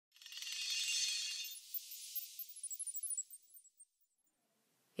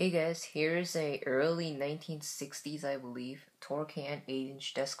Hey guys, here's a early 1960s, I believe, Torcan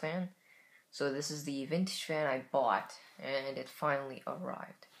 8-inch desk fan. So this is the vintage fan I bought, and it finally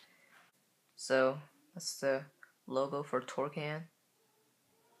arrived. So that's the logo for Torcan.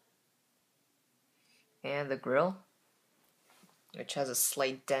 And the grill, which has a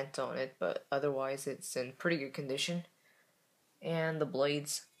slight dent on it, but otherwise it's in pretty good condition. And the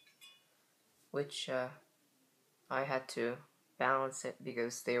blades, which I had to balance it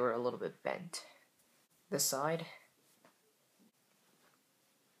because they were a little bit bent. The side,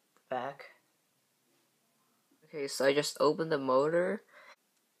 the back. Okay, so I just opened the motor.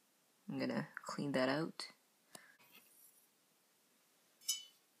 I'm gonna clean that out.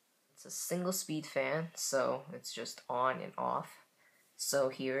 It's a single speed fan, so it's just on and off. So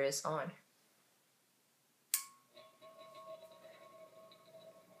here is on.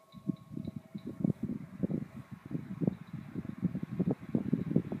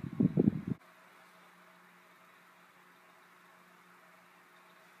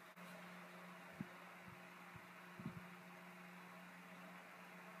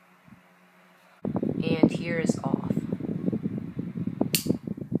 And here is off.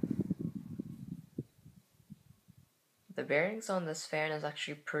 The bearings on this fan is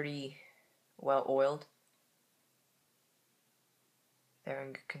actually pretty well oiled. They're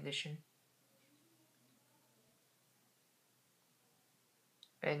in good condition.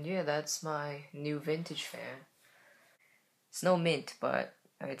 And yeah, that's my new vintage fan. It's no mint, but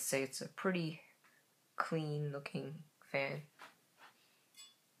I'd say it's a pretty clean looking fan.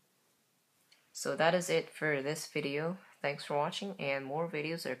 So that is it for this video. Thanks for watching, and more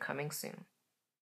videos are coming soon.